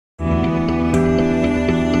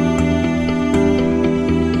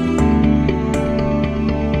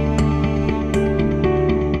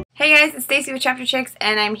Hey guys, it's Stacy with Chapter Chicks,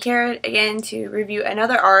 and I'm here again to review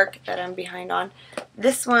another arc that I'm behind on.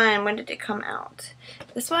 This one, when did it come out?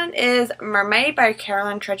 This one is Mermaid by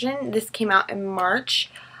Carolyn Turgeon. This came out in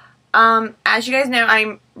March. As you guys know,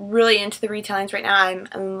 I'm really into the retellings right now. I'm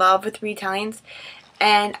in love with retellings,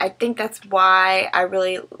 and I think that's why I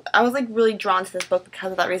was like really drawn to this book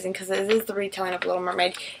because of that reason, because it is the retelling of Little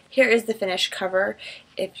Mermaid. Here is the finished cover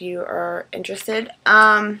if you are interested.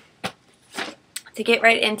 To get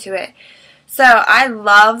right into it. So, I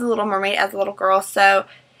love The Little Mermaid as a little girl, so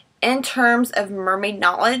in terms of mermaid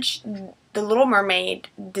knowledge, The Little Mermaid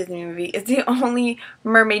Disney movie is the only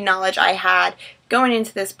mermaid knowledge I had going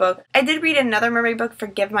into this book. I did read another mermaid book,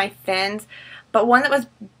 Forgive My Fins, but one that was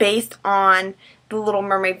based on the Little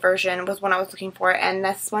Mermaid version was one I was looking for, and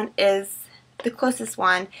this one is the closest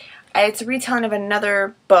one. It's a retelling of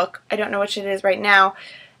another book. I don't know which it is right now,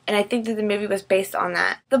 and I think that the movie was based on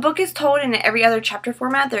that. The book is told in every other chapter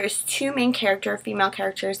format. There is two main female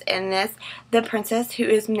characters in this. The princess, who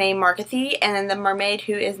is named Margathy, and then the mermaid,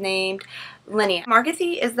 who is named Linnea.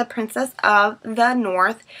 Margathy is the princess of the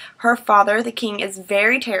North. Her father, the king, is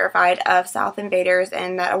very terrified of South invaders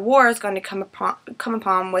and that a war is going to come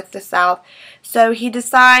upon with the South. So he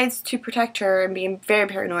decides to protect her and being very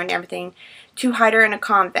paranoid and everything, to hide her in a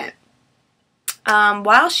convent.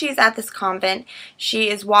 While she's at this convent, she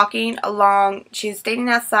is walking along, she's standing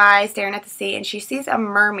outside, staring at the sea, and she sees a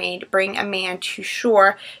mermaid bring a man to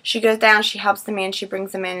shore. She goes down, she helps the man, she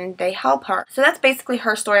brings him in, and they help her. So that's basically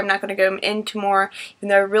her story. I'm not going to go into more, even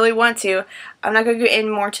though I really want to. I'm not going to go in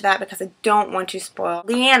more to that because I don't want to spoil.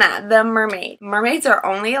 Linnea, the mermaid. Mermaids are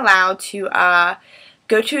only allowed to,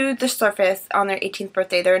 go to the surface on their 18th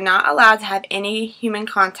birthday. They're not allowed to have any human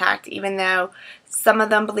contact, even though some of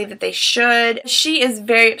them believe that they should. She is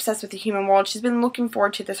very obsessed with the human world. She's been looking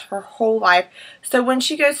forward to this her whole life. So when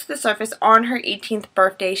she goes to the surface on her 18th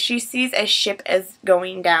birthday, she sees a ship is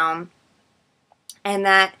going down, and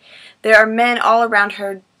that there are men all around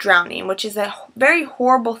her drowning, which is a very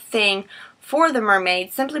horrible thing for the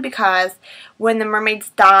mermaids, simply because when the mermaids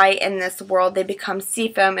die in this world, they become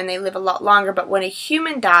sea foam and they live a lot longer. But when a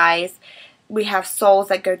human dies, we have souls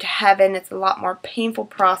that go to heaven. It's a lot more painful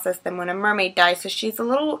process than when a mermaid dies. So she's a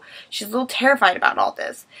little terrified about all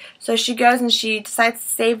this. So she goes and she decides to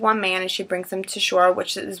save one man, and she brings him to shore,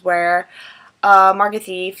 which is where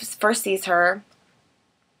Margathy first sees her,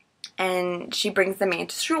 and she brings the man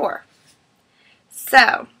to shore.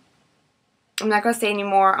 So I'm not going to say any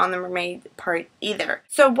more on the mermaid part either.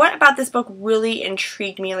 So what about this book really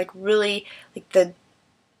intrigued me, really the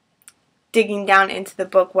digging down into the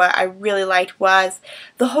book, what I really liked was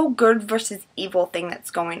the whole good versus evil thing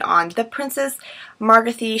that's going on. The princess,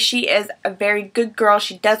 Margathy, she is a very good girl.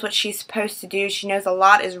 She does what she's supposed to do. She knows a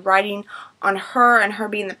lot is riding on her and her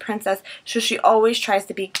being the princess, so she always tries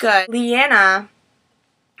to be good. Linnea,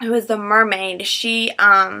 who is the mermaid, she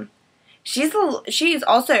is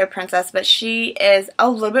also a princess, but she is a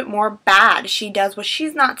little bit more bad. She does what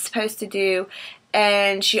she's not supposed to do,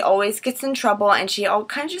 and she always gets in trouble, and she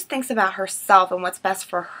kind of just thinks about herself and what's best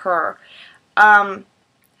for her.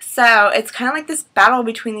 So it's kind of like this battle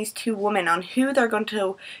between these two women on who's going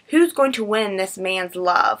to win this man's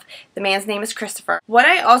love. The man's name is Christopher. What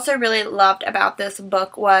I also really loved about this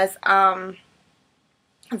book was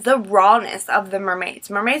the rawness of the mermaids.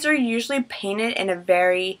 Mermaids are usually painted in a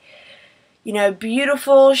very,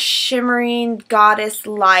 beautiful, shimmering goddess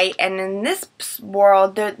light, and in this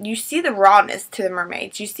world, you see the rawness to the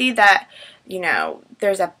mermaids. You see that,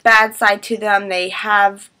 there's a bad side to them. They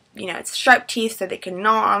have, it's striped teeth so they can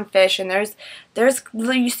gnaw on fish, and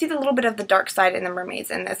you see the little bit of the dark side in the mermaids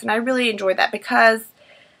in this, and I really enjoyed that because,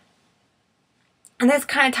 and this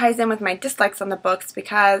kind of ties in with my dislikes on the books,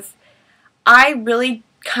 because I really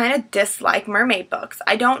kind of dislike mermaid books.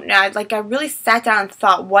 I don't know, I really sat down and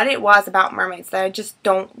thought what it was about mermaids that I just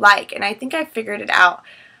don't like, and I think I figured it out.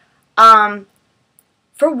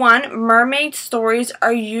 For one, mermaid stories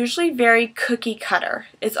are usually very cookie cutter.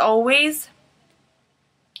 It's always,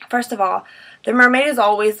 first of all, the mermaid is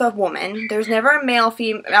always a woman. There's never a male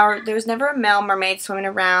mermaid swimming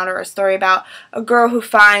around, or a story about a girl who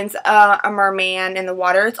finds a merman in the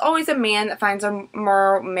water. It's always a man that finds a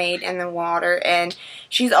mermaid in the water, and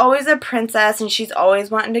she's always a princess, and she's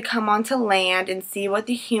always wanting to come onto land and see what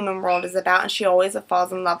the human world is about, and she always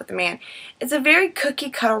falls in love with the man. It's a very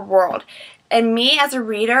cookie cutter world. And me as a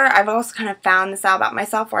reader, I've also kind of found this out about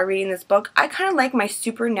myself while reading this book. I kind of like my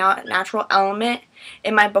supernatural element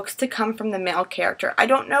in my books to come from the male character. I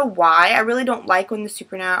don't know why. I really don't like when the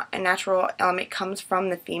supernatural element comes from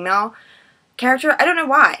the female character. I don't know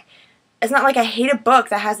why. it's not like I hate a book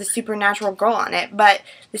that has a supernatural girl on it, but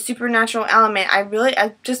the supernatural element,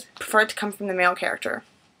 I just prefer it to come from the male character.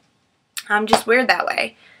 I'm just weird that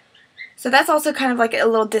way. So that's also kind of like a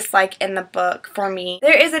little dislike in the book for me.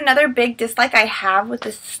 There is another big dislike I have with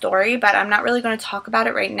this story, but I'm not really going to talk about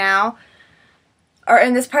it right now or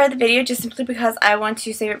in this part of the video, just simply because I want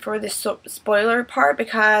to save it for the spoiler part,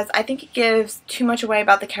 because I think it gives too much away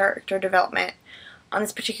about the character development on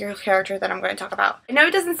this particular character that I'm going to talk about. I know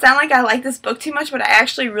it doesn't sound like I like this book too much, but I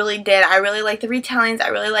actually really did. I really like the retellings. I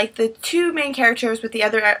really like the two main characters with the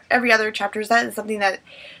every other chapters. That is something that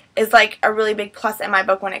is like a really big plus in my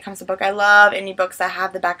book when it comes to book. I love any books that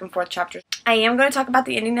have the back and forth chapters. I am going to talk about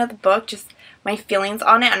the ending of the book, just my feelings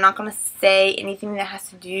on it. I'm not going to say anything that has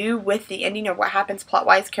to do with the ending or what happens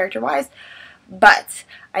plot-wise, character-wise, but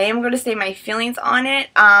I am going to say my feelings on it.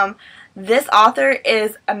 This author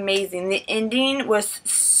is amazing. The ending was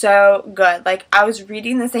so good. Like, I was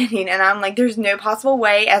reading this ending and I'm like, there's no possible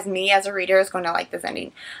way as me as a reader is going to like this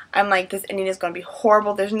ending. I'm like, this ending is going to be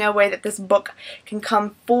horrible. There's no way that this book can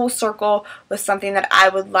come full circle with something that I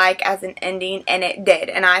would like as an ending, and it did.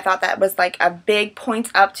 And I thought that was like a big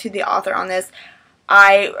point up to the author on this.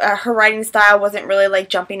 Her writing style wasn't really like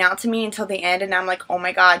jumping out to me until the end, and I'm like, oh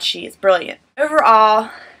my god, she is brilliant. Overall,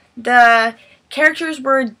 the characters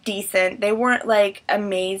were decent. They weren't like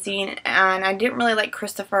amazing, and I didn't really like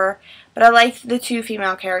Christopher, but I liked the two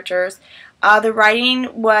female characters. The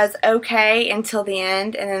writing was okay until the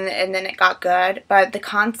end, and then it got good. But the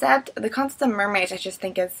concept of mermaids, I just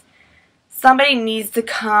think is somebody needs to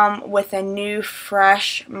come with a new,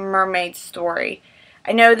 fresh mermaid story.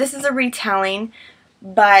 I know this is a retelling,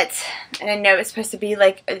 and I know it's supposed to be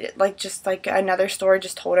like just like another story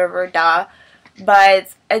just told over, duh.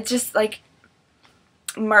 But it's just like,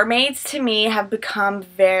 mermaids to me have become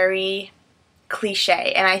very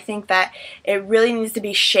cliche, and I think that it really needs to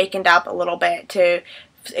be shaken up a little bit to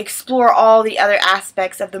explore all the other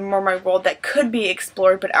aspects of the mermaid world that could be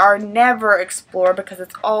explored but are never explored because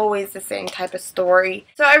it's always the same type of story.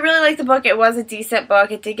 So I really liked the book. It was a decent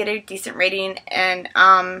book. It did get a decent rating, and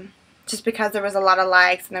just because there was a lot of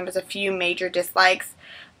likes and there was a few major dislikes,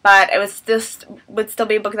 but it was would still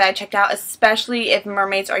be a book that I checked out, especially if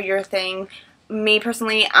mermaids are your thing. Me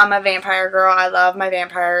personally, I'm a vampire girl. I love my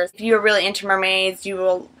vampires. If you're really into mermaids, you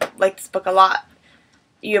will like this book a lot.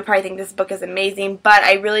 You'll probably think this book is amazing, but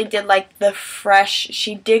I really did like the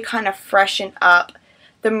she did kind of freshen up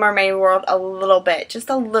the mermaid world a little bit, just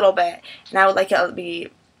a little bit, and I would like it to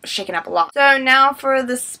be shaken up a lot. So now for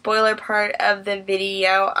the spoiler part of the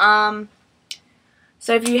video.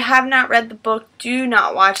 So if you have not read the book, do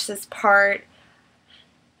not watch this part.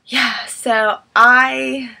 Yeah, so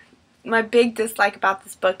my big dislike about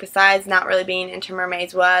this book, besides not really being into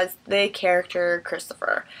mermaids, was the character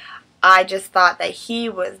Christopher. I just thought that he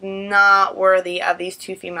was not worthy of these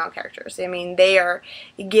two female characters. I mean, they are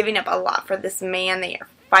giving up a lot for this man. They are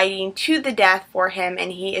fighting to the death for him,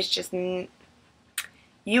 and he is just...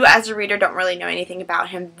 You as a reader don't really know anything about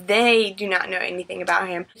him. They do not know anything about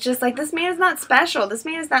him. It's just like, this man is not special. This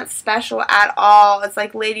man is not special at all. It's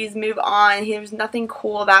like, ladies, move on. There's nothing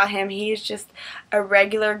cool about him. He is just a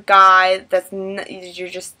regular guy you're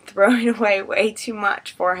just throwing away way too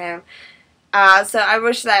much for him. So I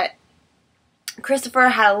wish that Christopher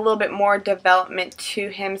had a little bit more development to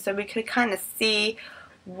him so we could kind of see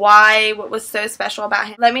what was so special about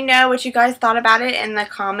him. Let me know what you guys thought about it in the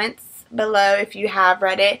comments below if you have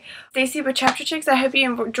read it. Stacy with Chapter Chicks, I hope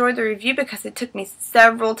you enjoyed the review, because it took me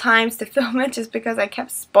several times to film it just because I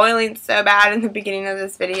kept spoiling so bad in the beginning of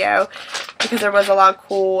this video, because there was a lot of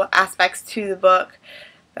cool aspects to the book.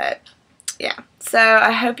 But yeah, so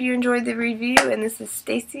I hope you enjoyed the review, and this is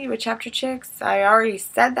Stacy with Chapter Chicks. I already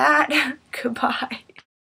said that. Goodbye.